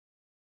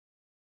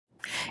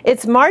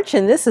It's March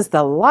and this is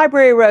the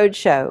Library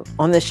Roadshow.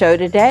 On the show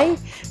today,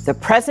 the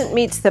present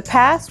meets the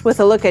past with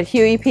a look at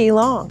Huey P.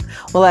 Long.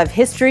 We'll have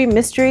history,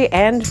 mystery,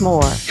 and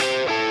more.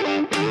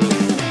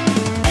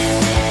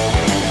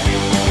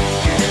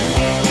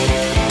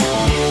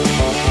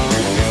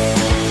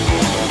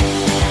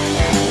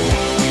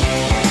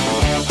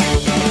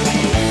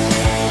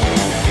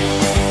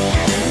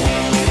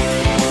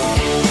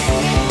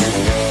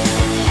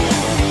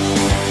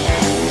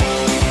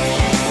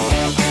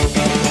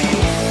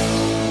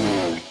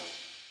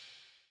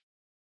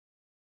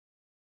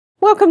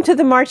 Welcome to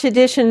the March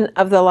edition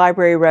of the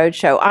Library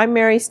Roadshow. I'm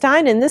Mary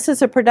Stein, and this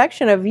is a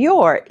production of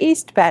your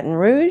East Baton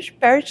Rouge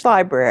Parish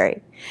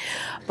Library.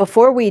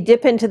 Before we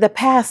dip into the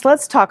past,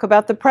 let's talk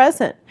about the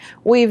present.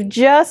 We've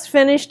just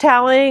finished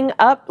tallying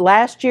up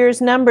last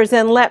year's numbers,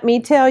 and let me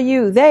tell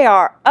you, they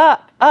are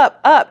up,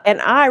 and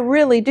I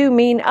really do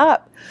mean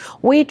up.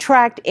 We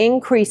tracked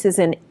increases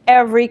in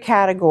every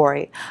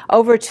category.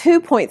 Over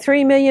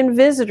 2.3 million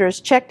visitors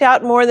checked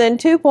out more than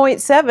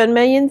 2.7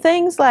 million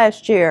things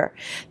last year.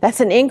 That's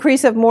an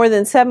increase of more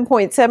than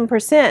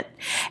 7.7%.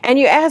 And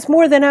you asked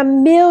more than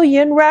 1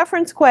 million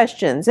reference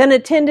questions and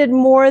attended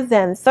more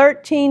than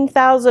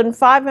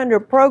 13,500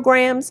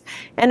 programs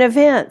and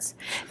events.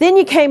 Then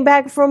you came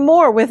back for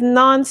more with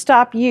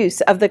nonstop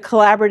use of the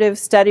collaborative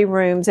study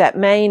rooms at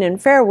Main and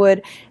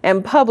Fairwood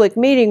and public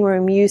meeting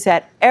room use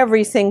at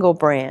every single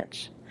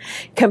branch.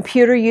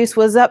 Computer use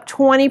was up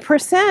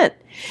 20%.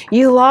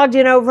 You logged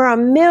in over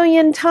 1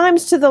 million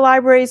times to the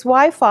library's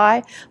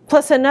Wi-Fi,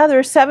 plus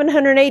another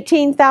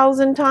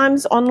 718,000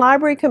 times on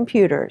library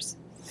computers.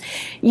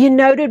 You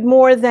noted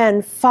more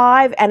than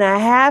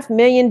 5.5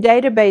 million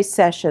database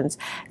sessions.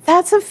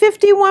 That's a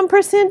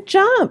 51%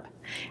 jump.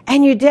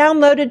 And you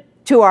downloaded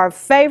to our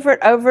favorite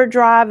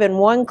Overdrive and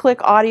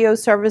one-click audio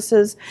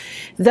services.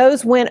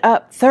 Those went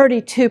up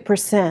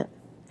 32%.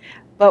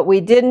 But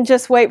we didn't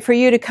just wait for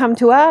you to come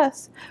to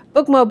us.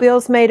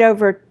 Bookmobiles made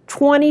over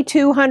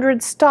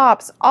 2,200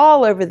 stops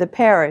all over the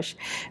parish,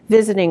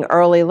 visiting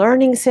early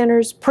learning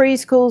centers,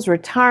 preschools,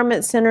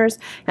 retirement centers,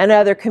 and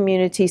other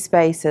community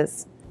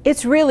spaces.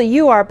 It's really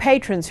you, our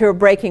patrons, who are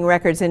breaking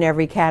records in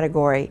every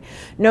category.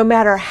 No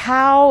matter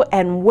how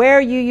and where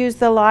you use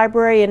the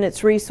library and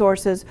its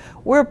resources,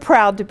 we're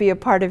proud to be a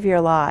part of your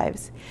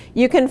lives.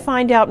 You can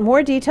find out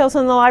more details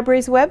on the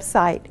library's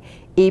website,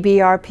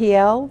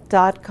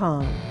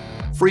 EBRPL.com.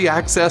 Free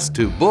access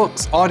to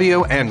books,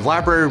 audio, and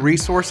library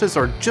resources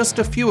are just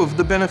a few of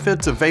the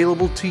benefits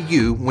available to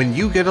you when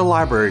you get a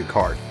library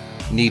card.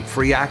 Need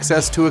free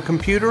access to a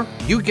computer?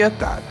 You get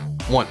that.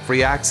 Want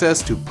free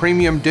access to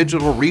premium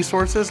digital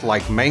resources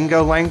like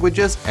Mango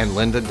Languages and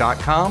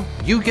lynda.com?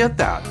 You get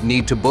that.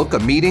 Need to book a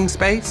meeting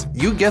space?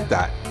 You get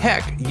that.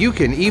 Heck, you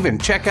can even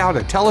check out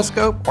a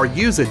telescope or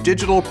use a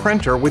digital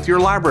printer with your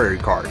library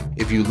card.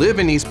 If you live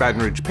in East Baton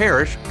Rouge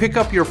Parish, pick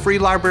up your free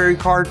library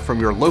card from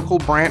your local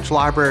branch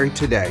library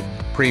today.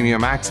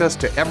 Premium access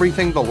to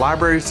everything the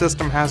library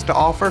system has to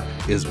offer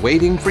is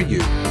waiting for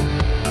you.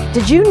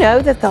 Did you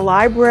know that the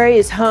library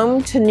is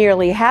home to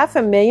nearly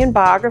 500,000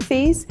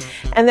 biographies?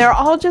 And they're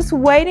all just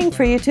waiting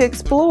for you to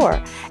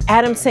explore.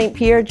 Adam St.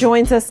 Pierre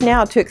joins us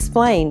now to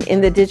explain in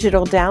the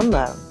digital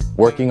download.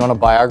 Working on a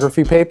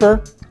biography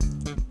paper?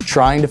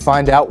 Trying to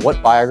find out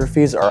what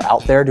biographies are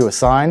out there to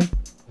assign?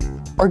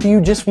 Or do you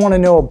just want to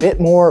know a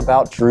bit more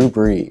about Drew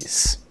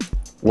Brees?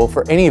 Well,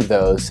 for any of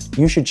those,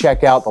 you should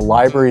check out the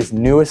library's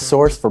newest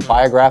source for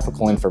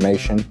biographical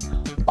information,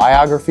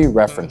 Biography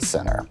Reference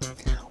Center.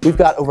 We've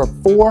got over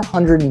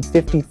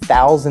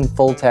 450,000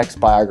 full-text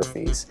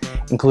biographies,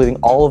 including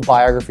all of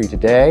Biography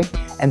Today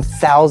and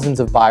thousands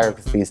of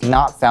biographies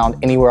not found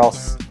anywhere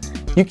else.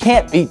 You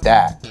can't beat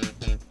that.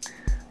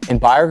 In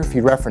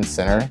Biography Reference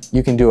Center,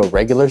 you can do a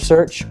regular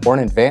search or an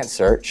advanced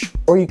search,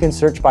 or you can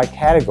search by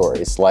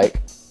categories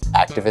like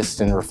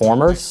activists and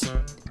reformers,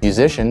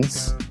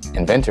 musicians,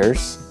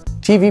 inventors,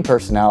 TV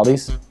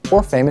personalities,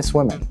 or famous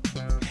women.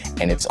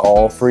 And it's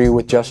all free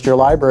with just your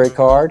library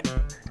card.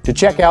 To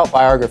check out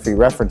Biography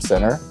Reference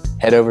Center,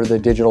 head over to the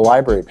digital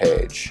library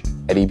page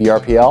at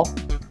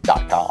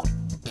EBRPL.com.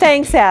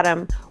 Thanks,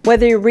 Adam.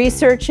 Whether you're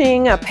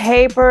researching a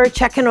paper,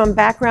 checking on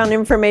background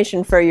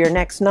information for your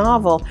next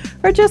novel,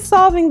 or just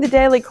solving the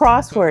daily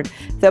crossword,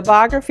 the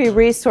Biography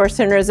Resource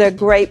Center is a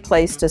great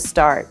place to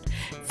start.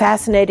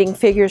 Fascinating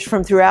figures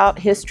from throughout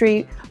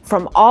history,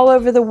 from all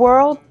over the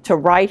world to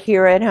right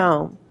here at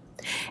home.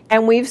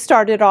 And we've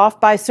started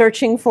off by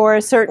searching for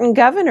a certain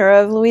governor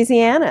of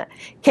Louisiana.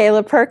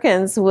 Kayla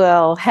Perkins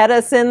will head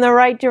us in the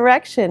right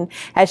direction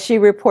as she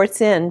reports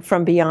in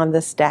from Beyond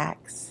the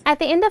Stacks. At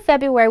the end of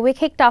February, we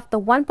kicked off the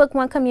One Book,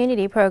 One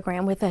Community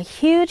program with a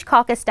huge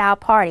caucus-style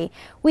party.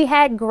 We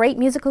had great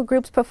musical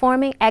groups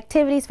performing,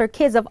 activities for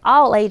kids of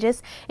all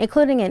ages,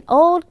 including an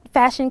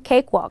old-fashioned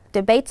cakewalk,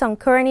 debates on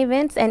current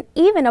events, and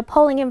even a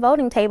polling and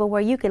voting table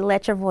where you could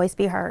let your voice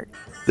be heard.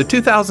 The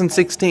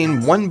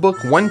 2016 One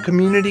Book, One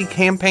Community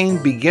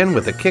campaign began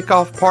with a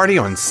kickoff party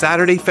on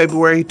Saturday,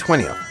 February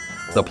 20th.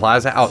 The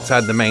plaza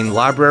outside the main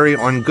library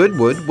on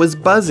Goodwood was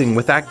buzzing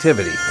with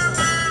activity.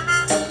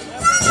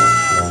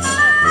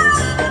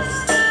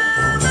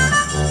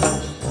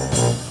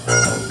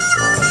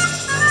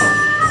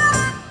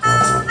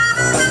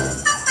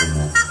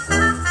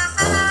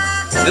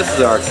 This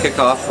is our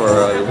kickoff for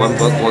the One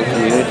Book, One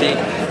Community.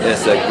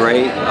 It's a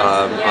great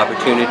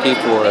opportunity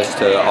for us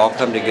to all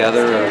come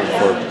together and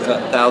for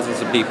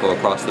thousands of people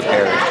across the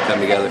parish to come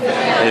together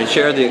and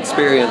share the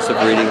experience of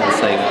reading the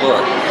same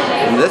book.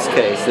 In this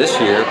case, this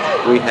year,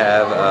 we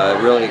have a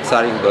really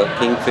exciting book,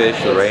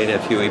 Kingfish, The Reign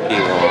of Huey P.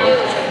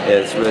 Long.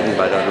 It's written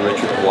by Dr.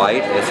 Richard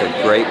White. It's a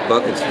great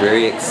book. It's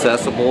very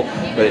accessible,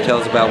 but it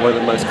tells about one of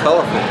the most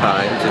colorful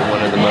times and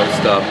one of the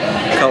most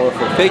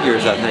colorful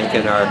figures, I think,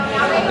 in our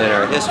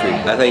history.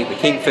 I think the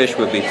Kingfish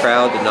would be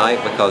proud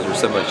tonight because there's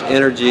so much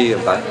energy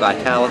and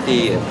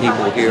vitality and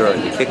people here at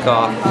the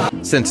kickoff.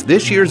 Since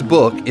this year's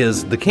book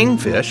is The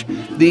Kingfish,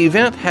 the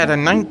event had a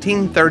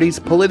 1930s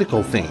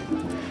political theme.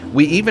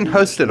 We even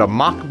hosted a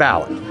mock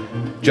ballot.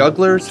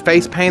 Jugglers,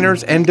 face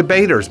painters, and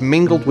debaters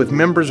mingled with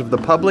members of the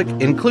public,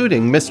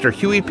 including Mr.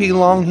 Huey P.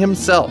 Long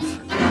himself.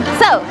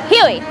 So,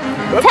 Huey,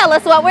 tell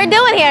us what we're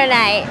doing here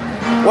tonight.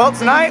 Well,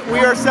 tonight we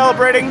are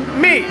celebrating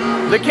me,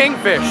 the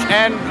Kingfish,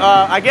 and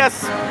I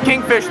guess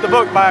Kingfish, the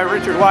book by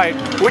Richard White,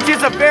 which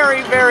is a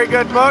very, very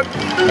good book,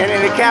 and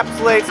it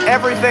encapsulates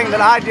everything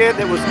that I did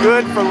that was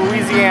good for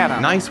Louisiana.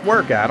 Nice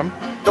work, Adam.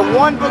 The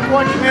One Book,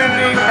 One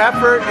Community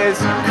effort is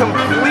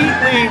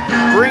completely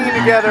bringing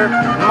together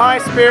my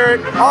spirit,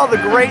 all the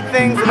great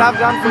things that I've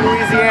done for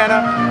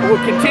Louisiana, and will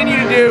continue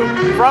to do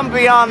from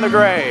beyond the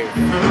grave.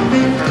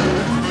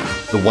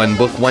 The One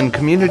Book, One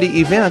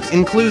Community event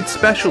includes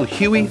special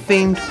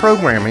Huey-themed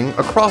programming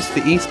across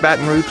the East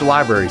Baton Rouge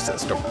library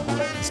system.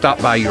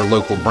 Stop by your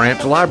local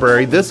branch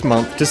library this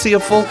month to see a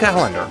full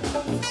calendar.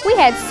 We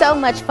had so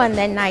much fun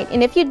that night,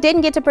 and if you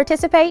didn't get to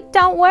participate,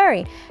 don't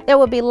worry. There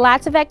will be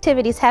lots of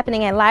activities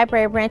happening at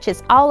library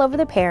branches all over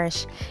the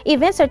parish.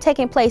 Events are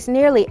taking place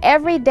nearly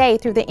every day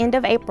through the end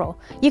of April.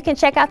 You can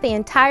check out the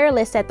entire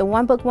list at the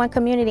One Book, One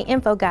Community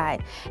info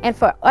guide. And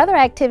for other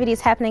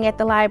activities happening at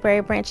the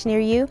library branch near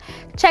you,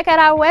 check out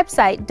our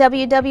website,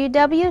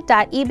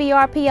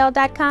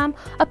 www.ebrpl.com,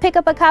 or pick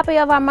up a copy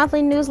of our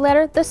monthly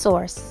newsletter, The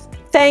Source.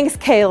 Thanks,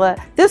 Kayla.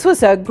 This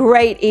was a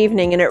great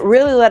evening, and it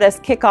really let us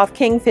kick off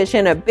Kingfish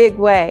in a big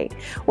way.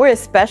 We're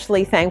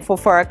especially thankful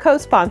for our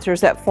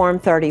co-sponsors at Forum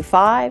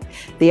 35,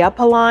 the Up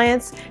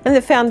Alliance, and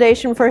the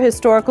Foundation for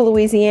Historical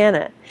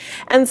Louisiana.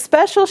 And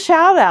special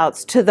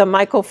shout-outs to the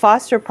Michael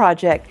Foster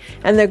Project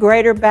and the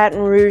Greater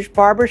Baton Rouge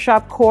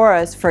Barbershop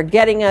Chorus for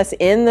getting us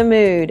in the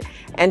mood,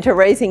 and to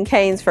Raising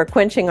Cane's for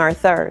quenching our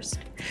thirst.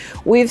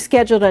 We've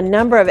scheduled a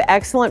number of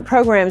excellent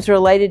programs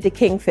related to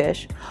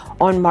Kingfish.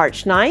 On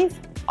March 9th,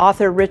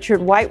 author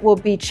Richard White will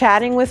be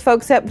chatting with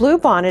folks at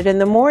Bluebonnet in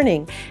the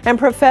morning, and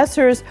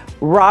professors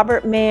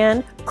Robert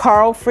Mann,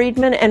 Carl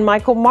Friedman, and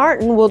Michael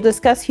Martin will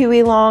discuss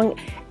Huey Long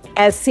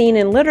as seen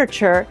in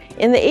literature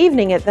in the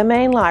evening at the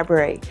main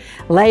library.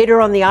 Later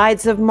on the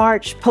Ides of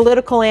March,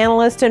 political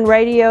analyst and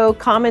radio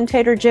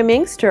commentator Jim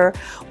Inkster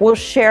will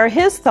share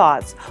his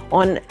thoughts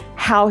on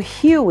how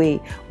Huey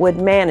would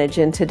manage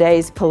in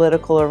today's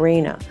political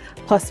arena.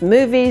 Plus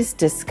movies,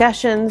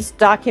 discussions,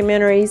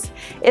 documentaries.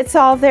 It's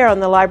all there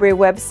on the library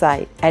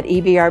website at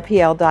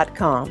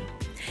ebrpl.com.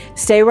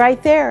 Stay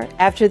right there.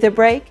 After the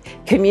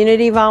break,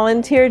 community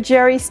volunteer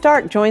Jerry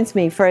Stark joins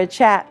me for a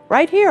chat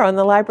right here on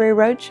the Library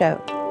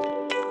Roadshow.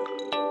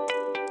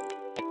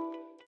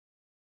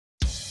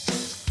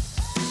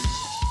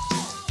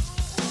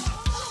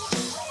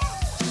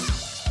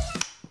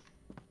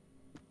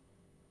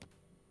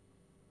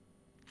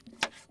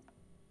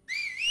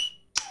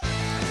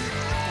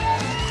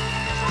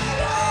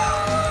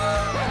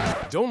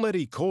 Don't let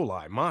E.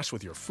 coli mosh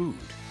with your food.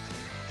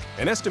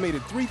 An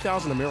estimated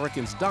 3,000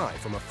 Americans die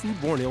from a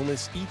foodborne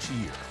illness each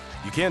year.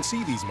 You can't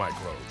see these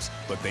microbes,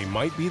 but they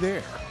might be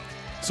there.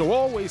 So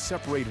always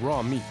separate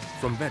raw meat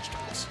from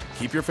vegetables.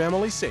 Keep your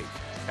family safe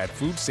at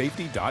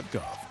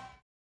foodsafety.gov.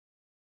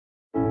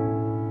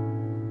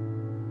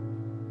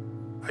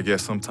 I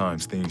guess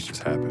sometimes things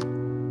just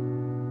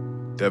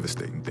happen.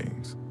 Devastating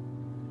things.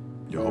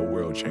 Your whole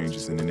world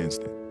changes in an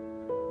instant.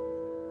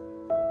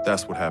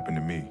 That's what happened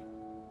to me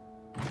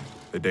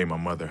the day my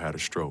mother had a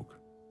stroke.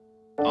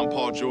 I'm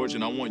Paul George,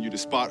 and I want you to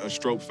spot a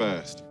stroke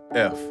fast.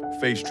 F,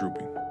 face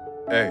drooping.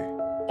 A,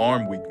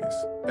 arm weakness.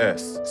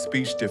 S,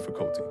 speech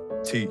difficulty.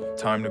 T,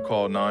 time to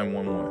call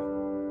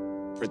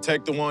 911.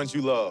 Protect the ones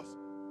you love.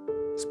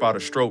 Spot a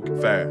stroke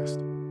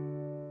fast.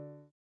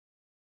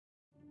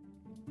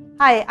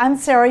 Hi, I'm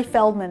Sari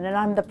Feldman, and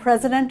I'm the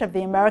president of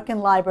the American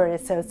Library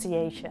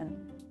Association.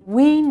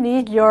 We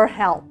need your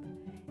help.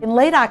 In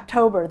late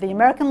October, the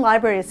American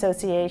Library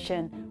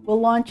Association will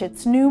launch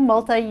its new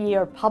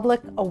multi-year public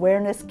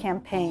awareness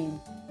campaign,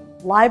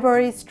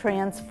 Libraries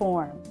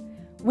Transform.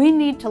 We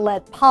need to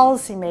let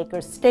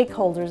policymakers,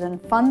 stakeholders,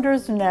 and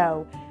funders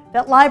know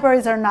that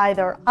libraries are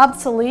neither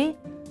obsolete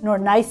nor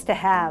nice to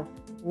have.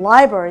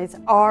 Libraries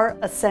are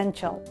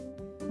essential.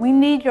 We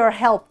need your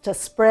help to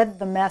spread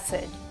the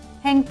message.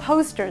 Hang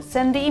posters,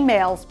 send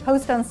emails,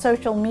 post on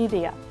social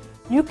media.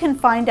 You can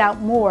find out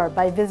more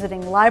by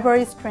visiting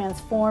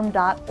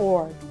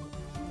librariestransform.org.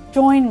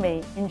 Join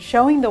me in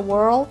showing the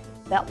world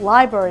that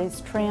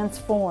libraries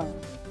transform.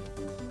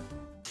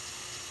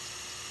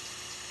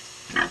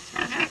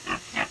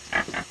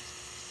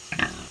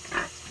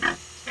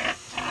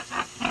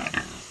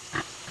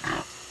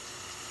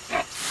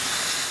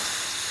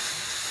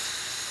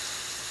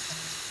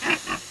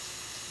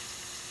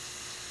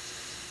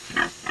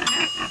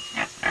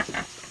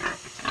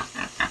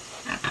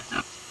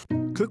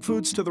 Cook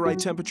foods to the right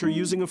temperature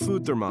using a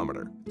food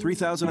thermometer.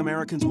 3,000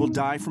 Americans will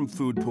die from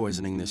food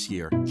poisoning this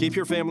year. Keep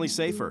your family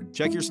safer.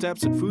 Check your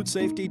steps at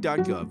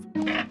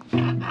foodsafety.gov.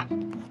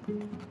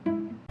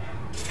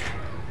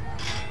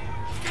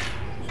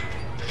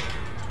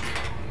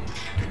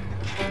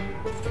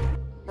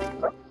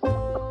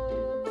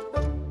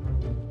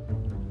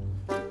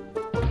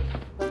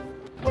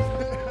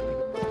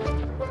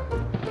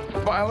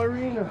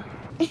 Ballerina.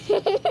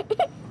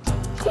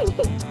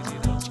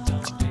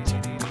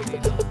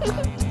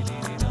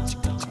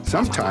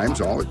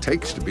 Sometimes all it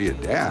takes to be a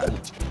dad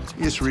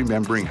is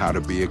remembering how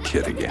to be a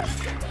kid again.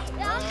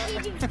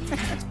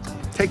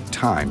 Take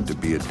time to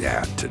be a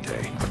dad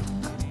today.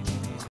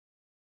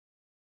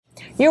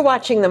 You're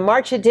watching the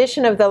March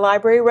edition of the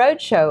Library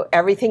Roadshow,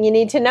 everything you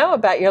need to know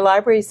about your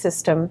library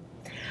system.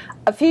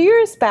 A few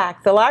years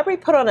back, the library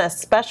put on a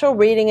special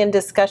reading and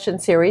discussion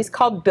series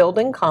called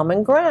Building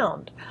Common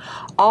Ground.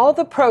 All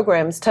the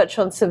programs touch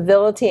on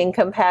civility and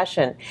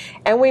compassion,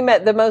 and we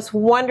met the most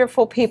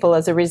wonderful people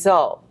as a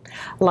result.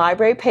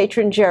 Library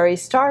patron Jerry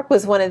Stark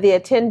was one of the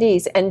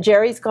attendees, and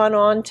Jerry's gone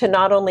on to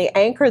not only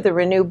anchor the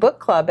Renew Book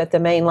Club at the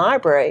main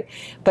library,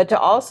 but to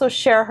also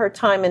share her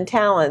time and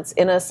talents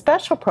in a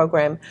special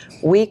program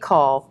we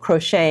call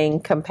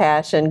Crocheting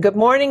Compassion. Good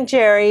morning,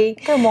 Jerry.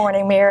 Good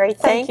morning, Mary.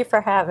 Thank you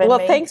for having me.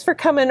 Well, thanks for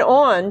coming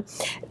on.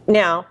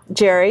 Now,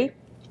 Jerry,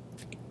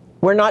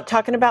 we're not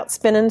talking about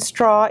spinning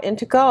straw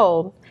into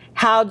gold.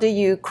 How do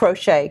you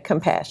crochet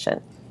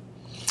compassion?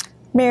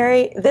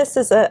 Mary, this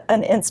is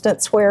an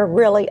instance where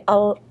really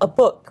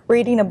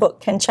reading a book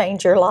can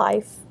change your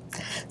life.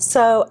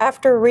 So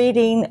after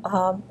reading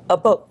a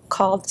book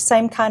called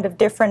Same Kind of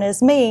Different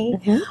as Me,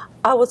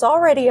 I was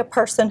already a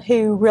person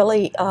who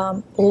really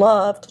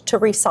loved to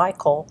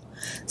recycle.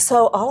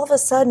 So all of a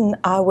sudden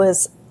I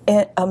was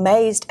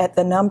amazed at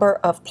the number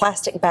of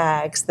plastic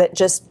bags that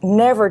just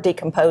never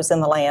decompose in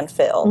the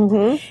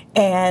landfill.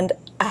 And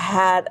I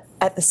had,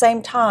 at the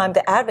same time,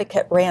 the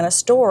Advocate ran a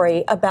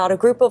story about a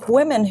group of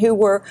women who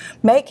were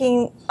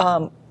making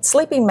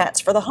sleeping mats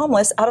for the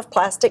homeless out of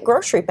plastic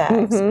grocery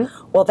bags.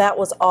 Well, that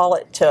was all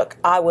it took.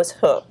 I was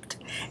hooked.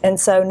 And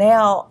so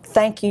now,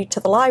 thank you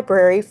to the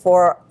library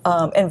for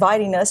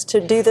inviting us to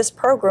do this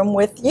program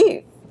with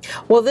you.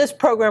 Well, this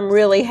program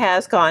really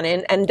has gone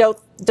in, and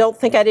don't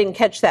think I didn't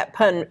catch that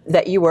pun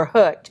that you were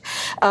hooked.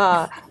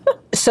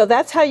 So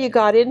that's how you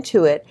got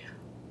into it.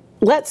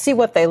 Let's see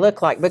what they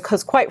look like,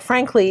 because quite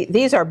frankly,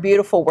 these are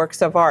beautiful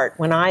works of art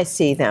when I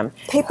see them.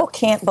 People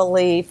can't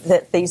believe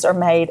that these are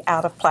made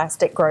out of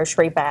plastic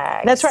grocery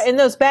bags. That's right, and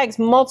those bags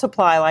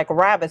multiply like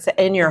rabbits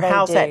in your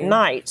house at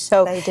night.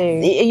 So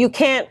you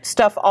can't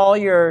stuff all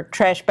your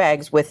trash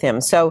bags with them.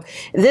 So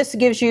this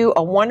gives you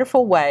a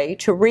wonderful way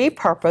to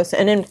repurpose,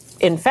 and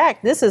in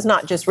fact, this is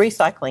not just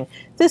recycling,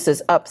 this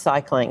is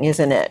upcycling,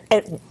 isn't it?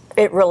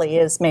 It really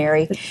is,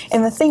 Mary.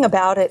 And the thing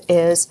about it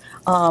is,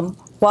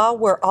 while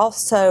we're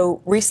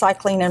also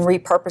recycling and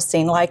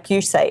repurposing, like you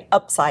say,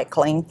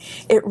 upcycling,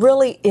 it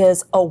really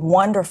is a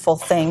wonderful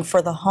thing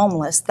for the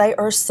homeless. They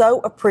are so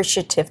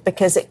appreciative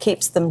because it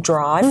keeps them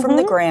dry from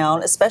the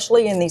ground,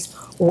 especially in these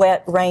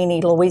wet,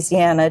 rainy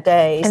Louisiana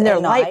days. And they're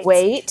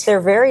lightweight.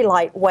 They're very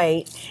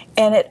lightweight.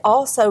 And it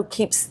also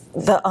keeps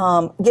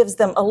gives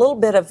them a little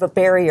bit of a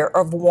barrier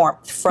of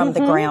warmth from the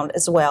ground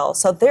as well.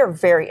 So they're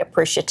very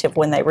appreciative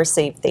when they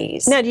receive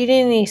these. Now, do you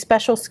need any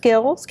special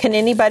skills? Can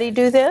anybody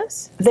do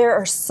this? There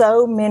are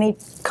so many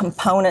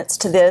components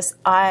to this.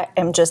 I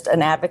am just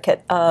an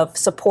advocate of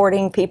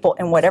supporting people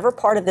in whatever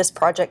part of this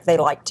project they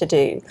like to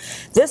do.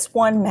 This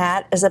one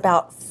mat is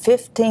about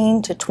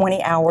 15 to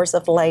 20 hours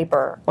of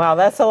labor. Wow,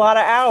 that's a lot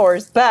of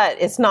hours, but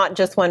it's not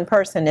just one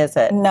person, is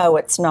it? No,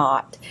 it's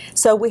not.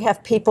 So we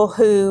have people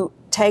who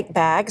take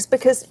bags,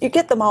 because you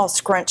get them all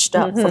scrunched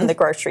up from the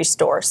grocery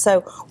store.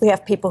 So we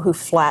have people who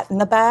flatten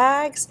the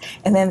bags,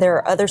 and then there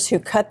are others who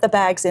cut the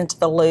bags into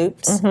the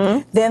loops.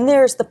 Then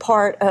there's the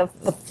part of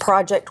the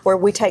project where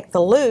we take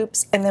the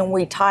loops and then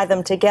we tie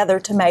them together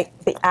to make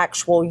the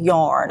actual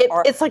yarn.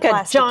 It's like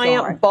a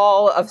giant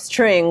ball of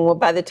string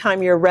by the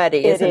time you're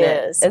ready, isn't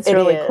it? It's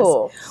really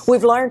cool.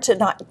 We've learned to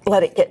not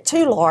let it get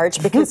too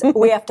large, because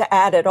we have to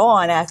add it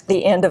on at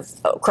the end of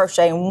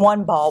crocheting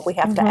one ball. We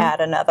have to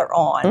add another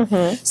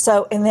on.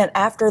 So, and then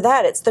after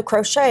that, it's the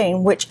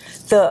crocheting, which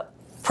the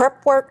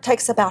prep work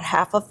takes about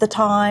half of the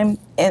time,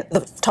 and the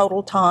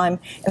total time,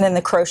 and then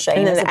the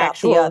crocheting is about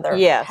the other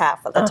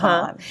half of the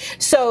time.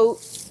 So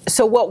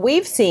what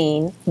we've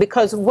seen,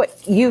 because what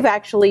you've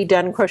actually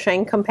done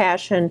Crocheting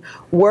Compassion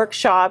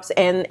workshops,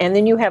 and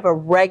then you have a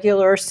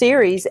regular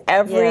series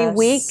every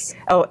week,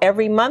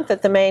 every month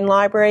at the main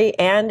library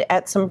and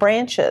at some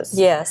branches.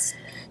 Yes.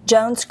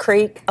 Jones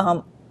Creek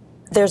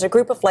there's a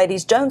group of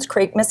ladies, Jones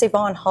Creek, Miss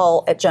Yvonne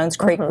Hull at Jones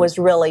Creek was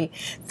really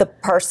the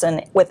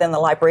person within the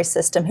library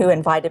system who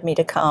invited me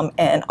to come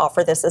and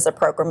offer this as a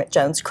program at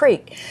Jones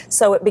Creek.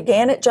 So it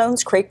began at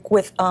Jones Creek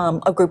with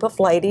a group of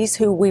ladies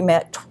who we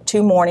met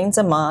 2 mornings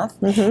a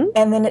month,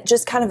 and then it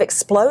just kind of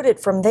exploded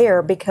from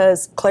there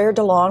because Claire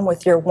DeLon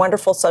with your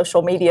wonderful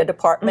social media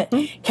department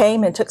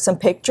came and took some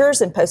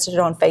pictures and posted it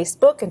on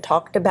Facebook and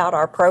talked about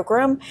our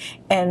program,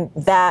 and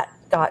that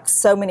got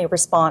so many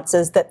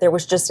responses that there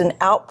was just an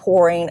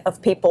outpouring of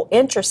people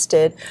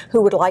interested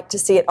who would like to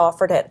see it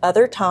offered at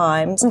other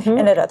times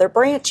and at other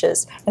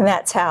branches. And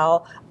that's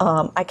how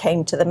I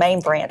came to the main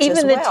branch Even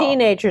as well. the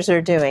teenagers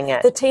are doing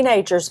it. The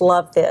teenagers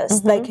love this.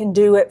 They can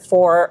do it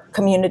for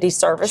community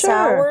service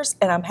hours,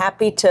 and I'm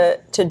happy to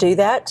do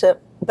that.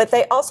 But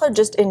they also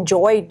just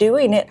enjoy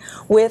doing it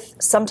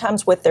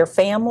sometimes with their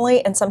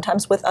family and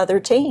sometimes with other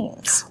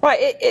teens. Right,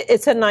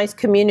 it's a nice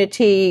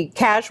community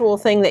casual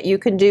thing that you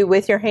can do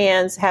with your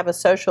hands, have a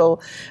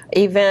social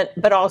event,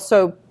 but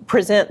also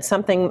present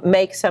something,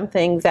 make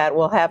something that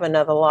will have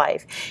another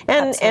life.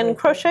 And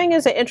crocheting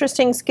is an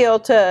interesting skill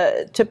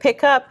to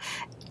pick up.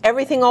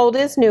 Everything old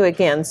is new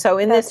again. So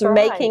in this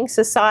making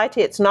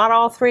society, it's not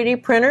all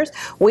 3D printers.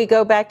 We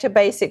go back to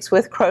basics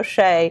with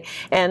crochet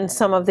and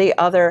some of the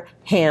other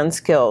hand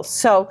skills.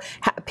 So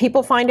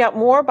people find out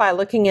more by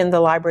looking in the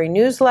library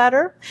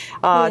newsletter,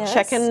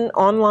 checking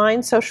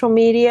online social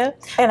media.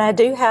 And I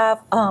do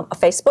have a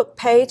Facebook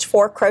page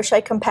for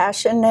Crochet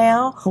Compassion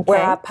now,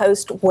 where I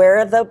post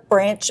where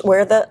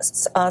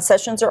the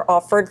sessions are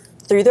offered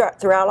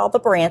throughout all the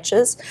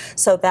branches.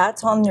 So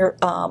that's on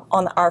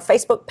our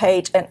Facebook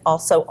page and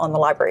also on the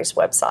library's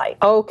website.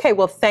 Okay,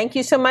 well, thank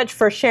you so much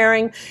for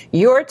sharing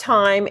your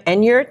time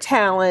and your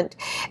talent.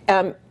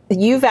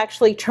 You've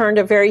actually turned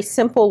a very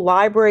simple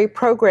library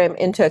program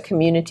into a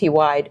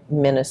community-wide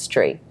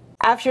ministry.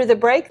 After the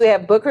break, we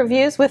have book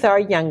reviews with our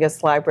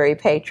youngest library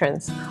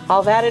patrons.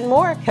 All that and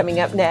more coming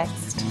up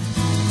next.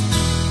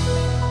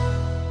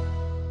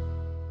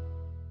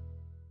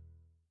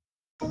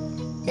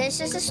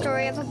 This is the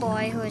story of a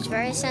boy who is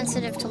very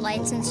sensitive to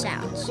lights and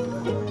sounds.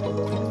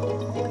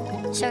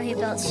 So he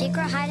built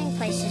secret hiding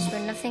places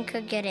where nothing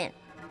could get in.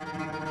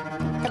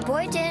 The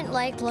boy didn't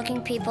like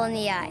looking people in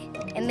the eye.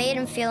 It made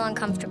him feel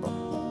uncomfortable.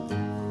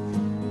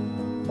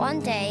 One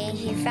day,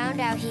 he found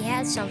out he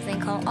had something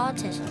called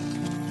autism.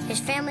 His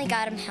family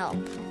got him help,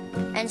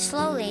 and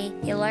slowly,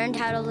 he learned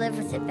how to live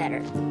with it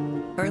better.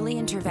 Early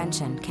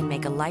intervention can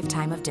make a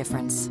lifetime of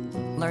difference.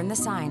 Learn the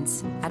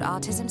signs at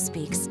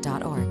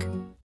autismspeaks.org.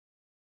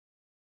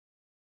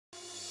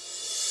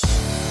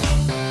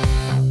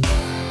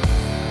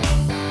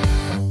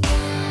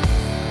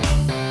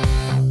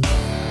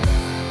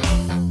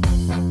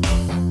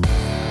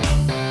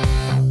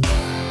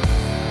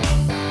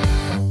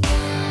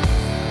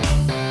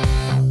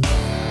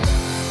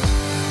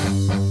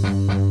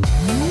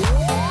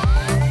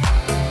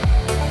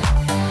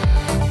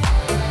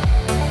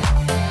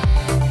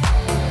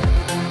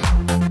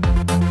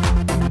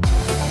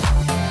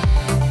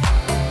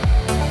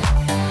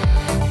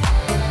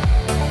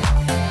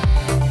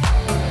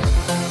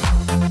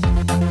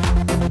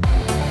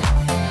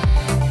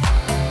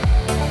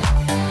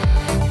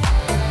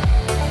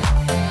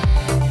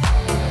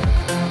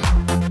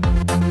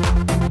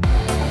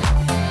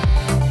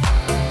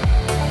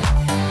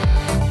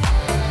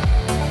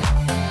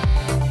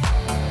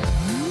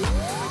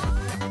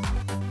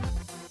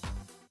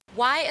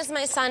 Why is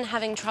my son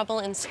having trouble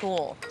in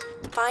school?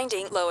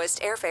 Finding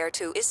lowest airfare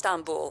to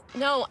Istanbul.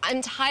 No,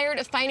 I'm tired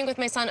of fighting with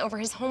my son over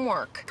his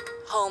homework.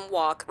 Home,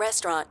 walk,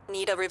 restaurant.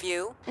 Need a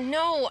review?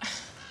 No.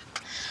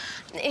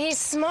 He's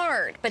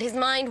smart, but his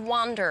mind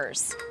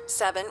wanders.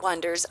 7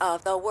 wonders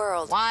of the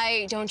world.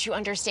 Why don't you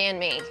understand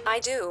me? I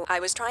do. I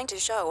was trying to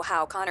show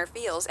how Connor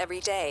feels every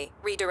day.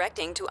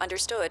 Redirecting to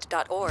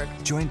understood.org.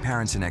 Join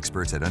parents and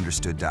experts at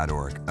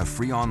understood.org, a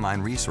free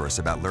online resource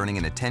about learning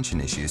and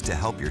attention issues to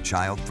help your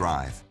child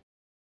thrive.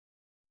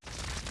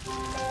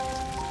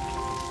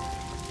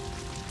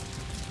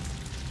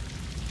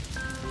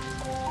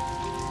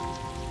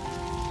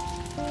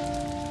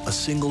 A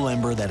single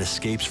ember that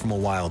escapes from a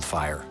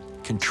wildfire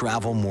can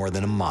travel more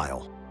than a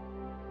mile.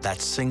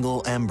 That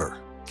single ember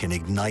can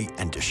ignite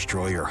and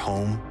destroy your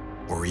home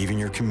or even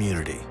your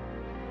community.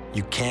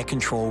 You can't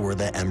control where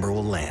that ember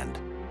will land,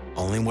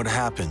 only what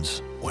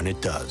happens when it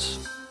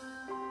does.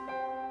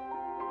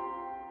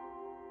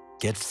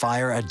 Get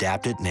Fire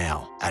Adapted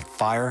now at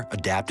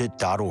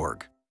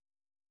fireadapted.org.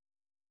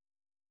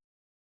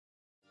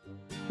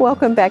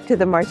 Welcome back to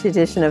the March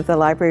edition of the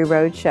Library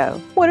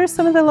Roadshow. What are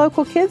some of the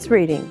local kids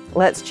reading?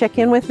 Let's check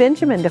in with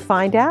Benjamin to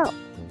find out.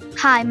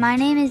 Hi, my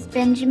name is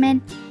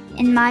Benjamin,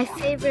 and my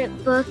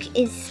favorite book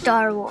is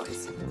Star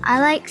Wars. I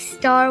like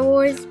Star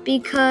Wars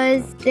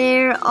because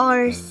there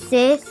are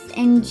Sith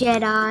and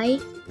Jedi.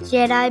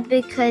 Jedi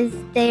because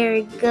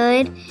they're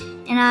good,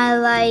 and I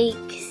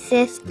like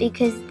Sith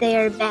because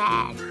they're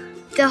bad.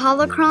 The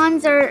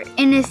holocrons are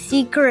in a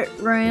secret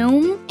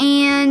room,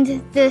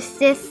 and the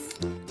Sith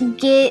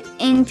get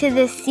into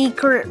the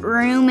secret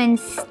room and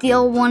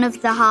steal one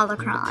of the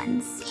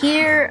holocrons.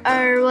 Here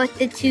are what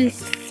the two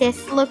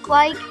Siths look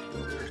like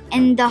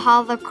and the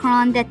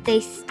holocron that they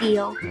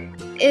steal.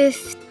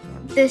 If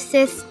the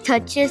Sith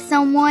touches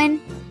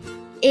someone,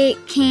 it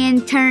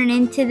can turn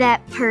into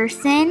that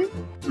person.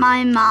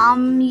 My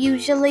mom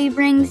usually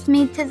brings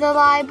me to the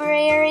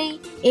library.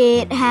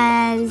 It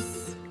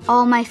has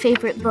all my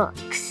favorite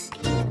books.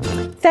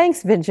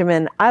 Thanks,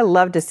 Benjamin. I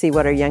love to see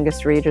what our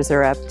youngest readers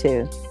are up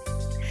to.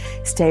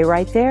 Stay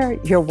right there.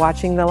 You're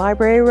watching the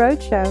Library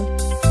Roadshow.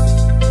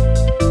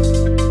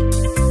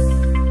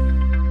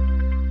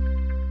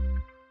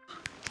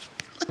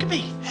 Look at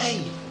me.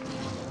 Hey.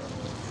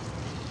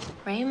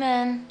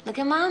 Raymond, look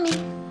at Mommy.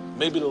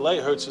 Maybe the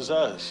light hurts his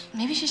eyes.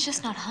 Maybe she's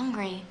just not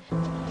hungry.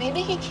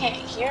 Maybe he can't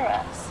hear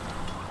us.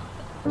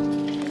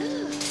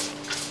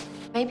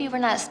 Maybe we're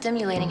not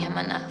stimulating him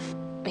enough.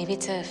 Maybe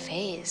it's a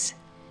phase.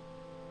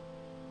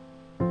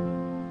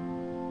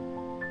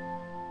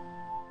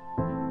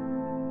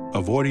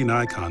 Avoiding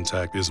eye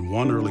contact is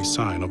one early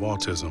sign of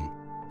autism.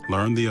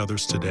 Learn the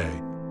others today.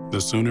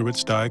 The sooner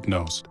it's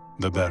diagnosed,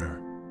 the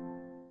better.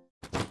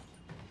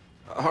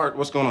 Hart,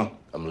 what's going on?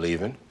 I'm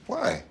leaving.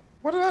 Why?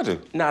 What did I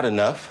do? Not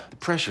enough. The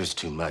pressure's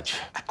too much.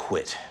 I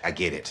quit. I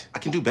get it. I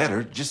can do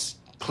better. Just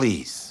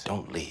please,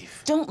 don't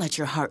leave. Don't let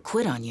your heart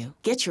quit on you.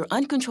 Get your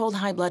uncontrolled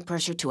high blood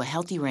pressure to a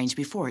healthy range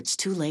before it's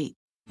too late.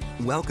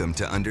 Welcome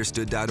to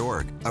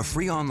Understood.org, a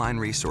free online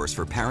resource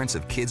for parents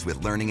of kids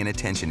with learning and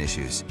attention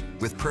issues,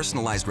 with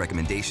personalized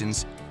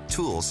recommendations,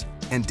 tools,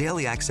 and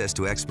daily access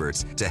to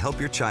experts to help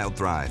your child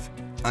thrive.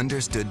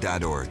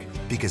 Understood.org,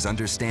 because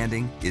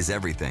understanding is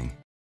everything.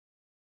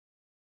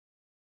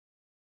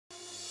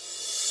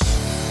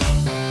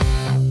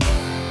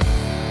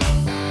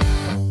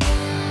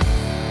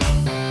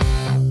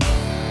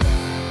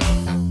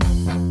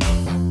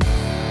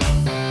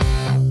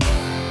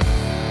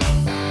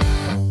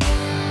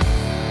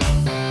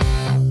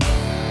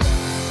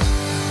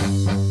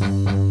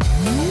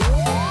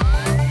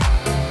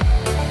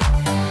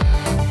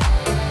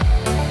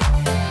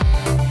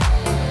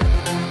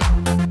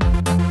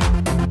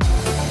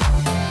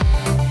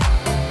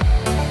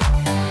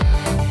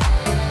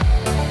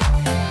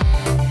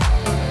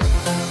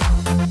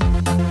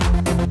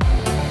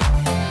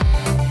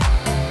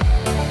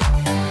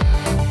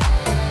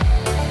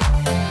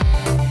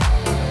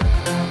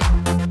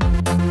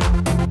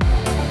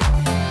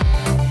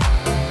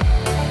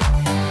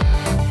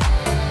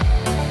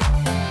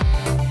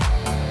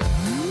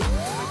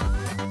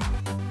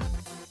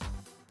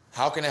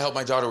 How can I help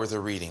my daughter with her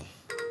reading?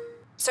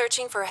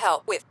 Searching for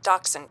help with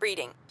Dachshund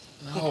reading.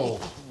 No.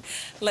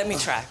 Let me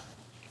try.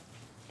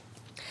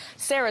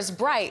 Sarah's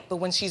bright, but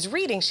when she's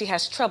reading, she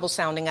has trouble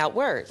sounding out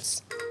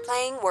words.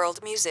 Playing world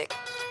music.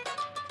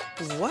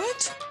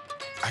 What?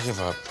 I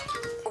give up.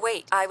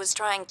 Wait, I was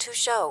trying to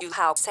show you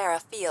how Sarah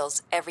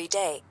feels every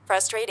day.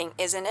 Frustrating,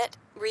 isn't it?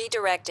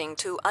 Redirecting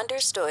to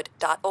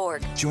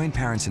understood.org. Join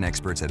parents and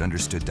experts at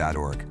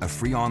Understood.org, a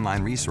free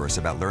online resource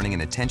about learning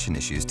and attention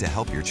issues to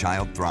help your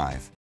child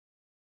thrive.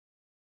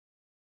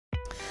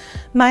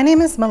 My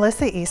name is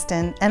Melissa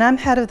Easton, and I'm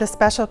head of the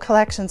Special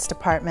Collections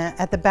Department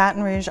at the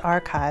Baton Rouge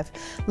Archive,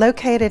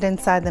 located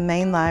inside the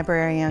main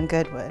library on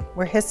Goodwood,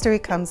 where history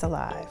comes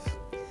alive.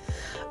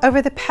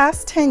 Over the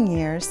past 10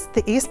 years,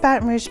 the East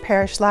Baton Rouge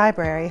Parish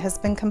Library has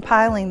been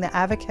compiling the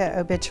Advocate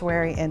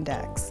Obituary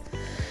Index.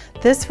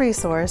 This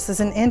resource is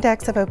an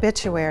index of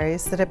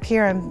obituaries that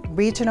appear in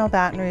regional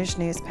Baton Rouge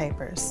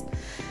newspapers.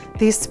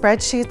 These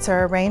spreadsheets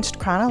are arranged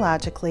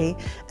chronologically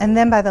and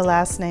then by the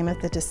last name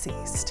of the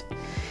deceased.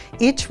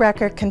 Each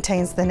record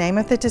contains the name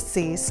of the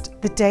deceased,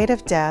 the date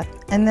of death,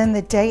 and then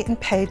the date and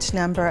page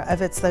number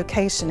of its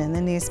location in the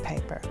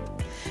newspaper.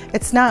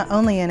 It's not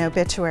only an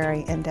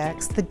obituary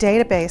index, the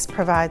database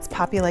provides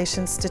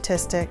population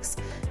statistics,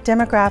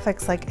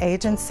 demographics like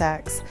age and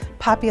sex,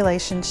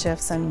 population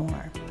shifts, and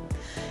more.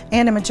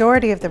 And a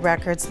majority of the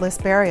records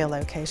list burial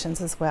locations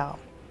as well.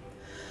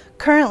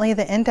 Currently,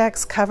 the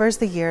index covers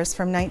the years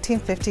from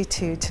 1952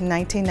 to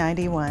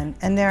 1991,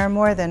 and there are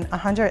more than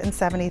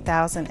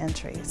 170,000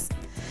 entries.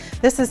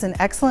 This is an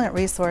excellent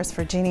resource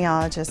for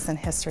genealogists and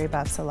history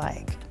buffs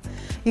alike.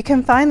 You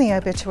can find the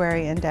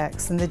obituary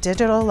index in the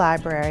digital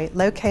library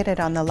located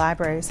on the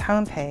library's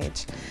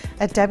homepage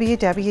at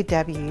www.ebrpl.com.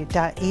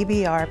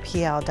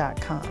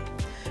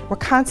 We're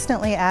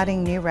constantly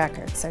adding new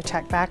records, so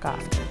check back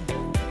often.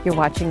 You're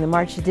watching the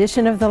March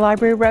edition of the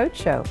Library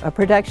Roadshow, a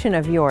production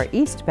of your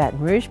East Baton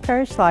Rouge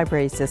Parish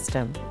Library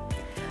System.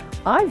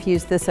 I've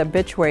used this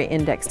obituary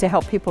index to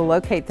help people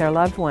locate their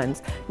loved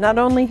ones, not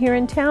only here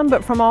in town,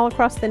 but from all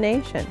across the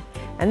nation.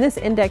 And this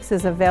index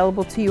is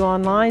available to you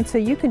online, so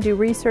you can do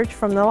research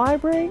from the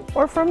library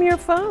or from your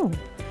phone.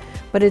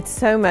 But it's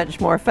so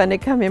much more fun to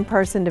come in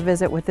person to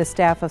visit with the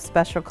staff of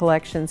Special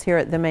Collections here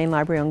at the main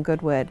library on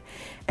Goodwood.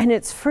 And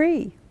it's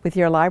free with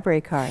your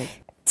library card.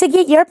 To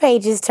get your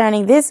pages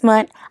turning this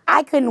month,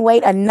 I couldn't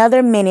wait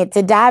another minute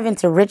to dive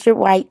into Richard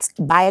White's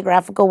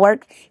biographical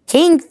work,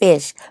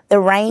 Kingfish, The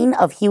Reign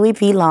of Huey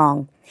P.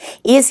 Long.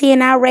 Is he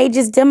an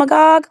outrageous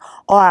demagogue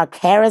or a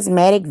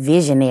charismatic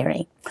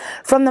visionary?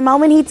 From the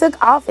moment he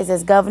took office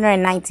as governor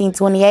in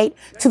 1928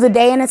 to the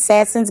day an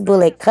assassin's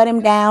bullet cut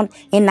him down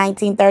in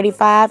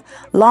 1935,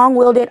 Long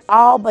wielded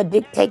all but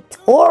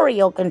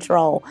dictatorial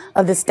control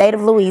of the state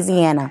of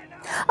Louisiana.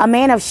 A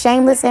man of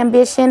shameless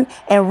ambition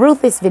and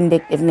ruthless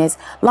vindictiveness,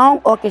 Long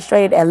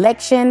orchestrated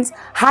elections,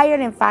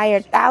 hired and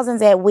fired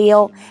thousands at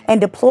will,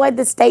 and deployed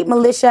the state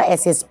militia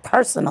as his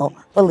personal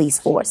police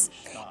force.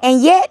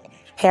 And yet,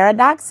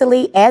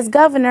 paradoxically, as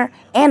governor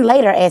and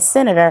later as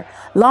senator,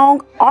 Long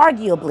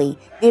arguably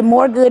did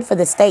more good for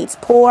the state's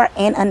poor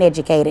and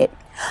uneducated.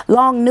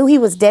 Long knew he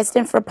was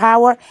destined for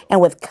power, and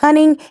with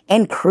cunning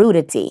and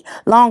crudity,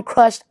 Long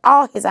crushed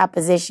all his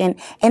opposition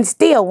and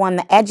still won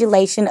the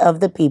adulation of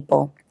the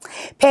people.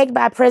 Pegged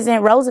by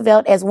President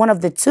Roosevelt as one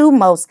of the two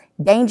most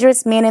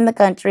dangerous men in the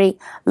country,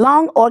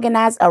 Long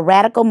organized a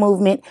radical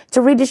movement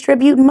to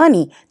redistribute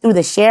money through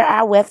the Share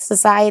Our Wealth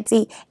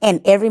Society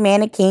and Every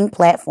Man a King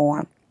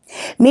platform.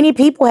 Many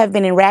people have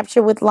been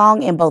enraptured with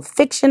Long in both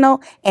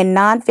fictional and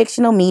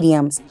non-fictional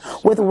mediums,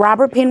 with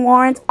Robert Penn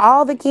Warren's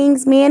All the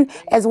King's Men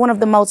as one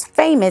of the most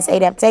famous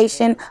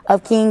adaptations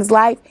of King's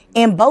life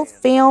in both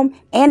film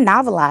and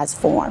novelized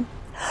form.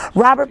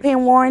 Robert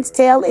Penn Warren's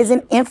tale is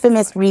an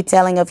infamous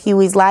retelling of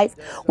Huey's life,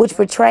 which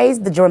portrays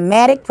the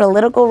dramatic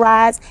political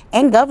rise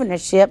and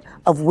governorship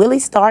of Willie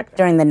Stark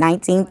during the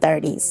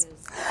 1930s.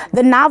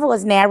 The novel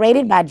is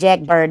narrated by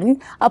Jack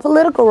Burton, a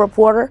political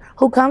reporter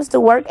who comes to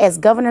work as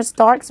Governor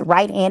Stark's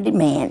right-handed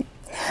man.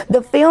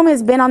 The film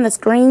has been on the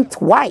screen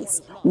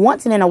twice,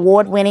 once in an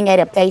award-winning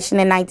adaptation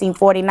in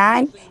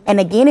 1949 and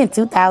again in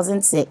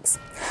 2006.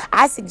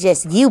 I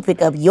suggest you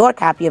pick up your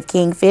copy of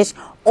Kingfish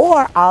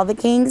or All the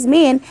King's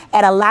Men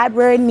at a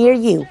library near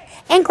you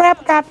and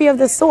grab a copy of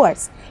the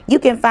source. You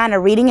can find a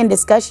reading and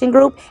discussion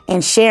group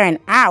and share in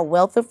our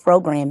wealth of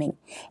programming.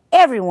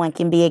 Everyone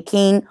can be a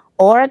king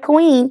or a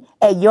queen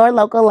at your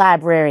local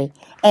library,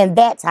 and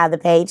that's how the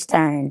page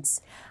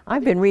turns.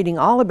 I've been reading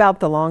all about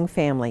the Long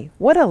family.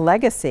 What a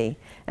legacy.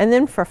 And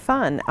then for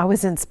fun, I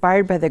was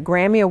inspired by the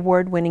Grammy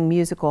Award-winning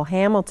musical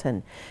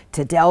Hamilton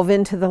to delve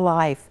into the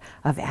life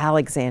of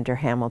Alexander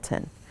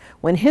Hamilton.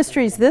 When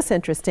history's this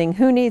interesting,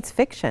 who needs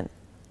fiction?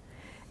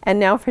 And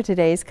now for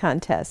today's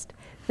contest.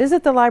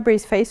 Visit the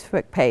library's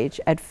Facebook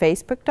page at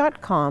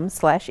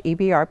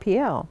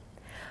facebook.com/EBRPL.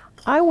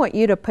 I want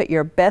you to put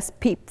your best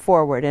peep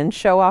forward and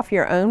show off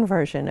your own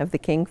version of the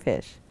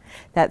Kingfish.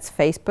 That's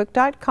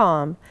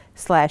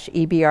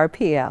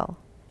facebook.com/EBRPL.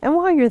 And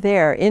while you're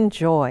there,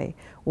 enjoy.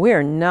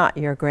 We're not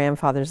your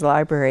grandfather's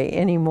library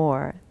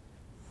anymore.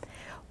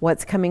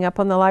 What's coming up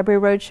on the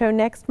Library Roadshow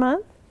next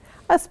month?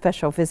 A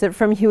special visit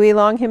from Huey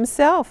Long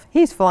himself.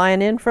 He's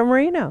flying in from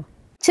Reno.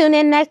 Tune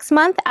in next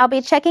month. I'll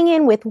be checking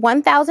in with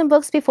 1,000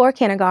 books before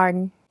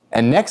kindergarten.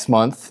 And next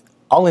month,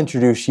 I'll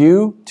introduce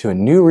you to a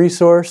new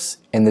resource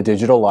in the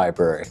digital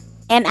library.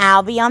 And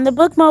I'll be on the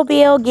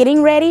bookmobile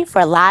getting ready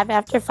for Live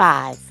After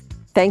 5.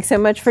 Thanks so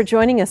much for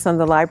joining us on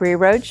the Library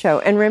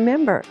Roadshow. And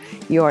remember,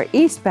 your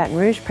East Baton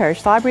Rouge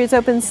Parish Library is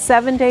open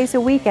 7 days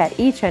a week at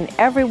each and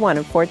every one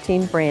of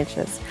 14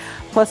 branches,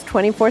 plus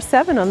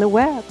 24/7 on the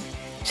web.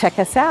 Check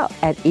us out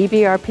at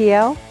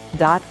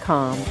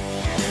ebrpl.com.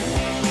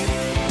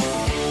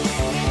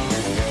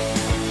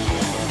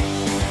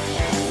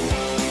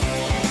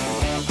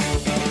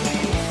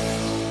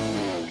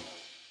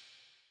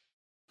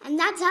 And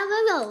that's how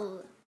I roll.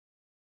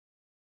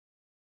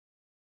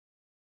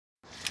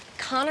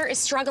 Connor is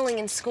struggling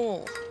in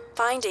school.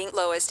 Finding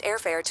lowest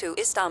airfare to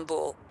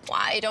Istanbul.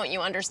 Why don't you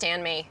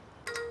understand me?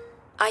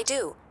 I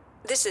do.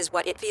 This is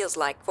what it feels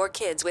like for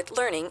kids with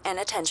learning and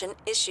attention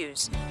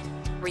issues.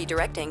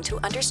 Redirecting to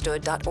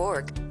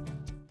understood.org.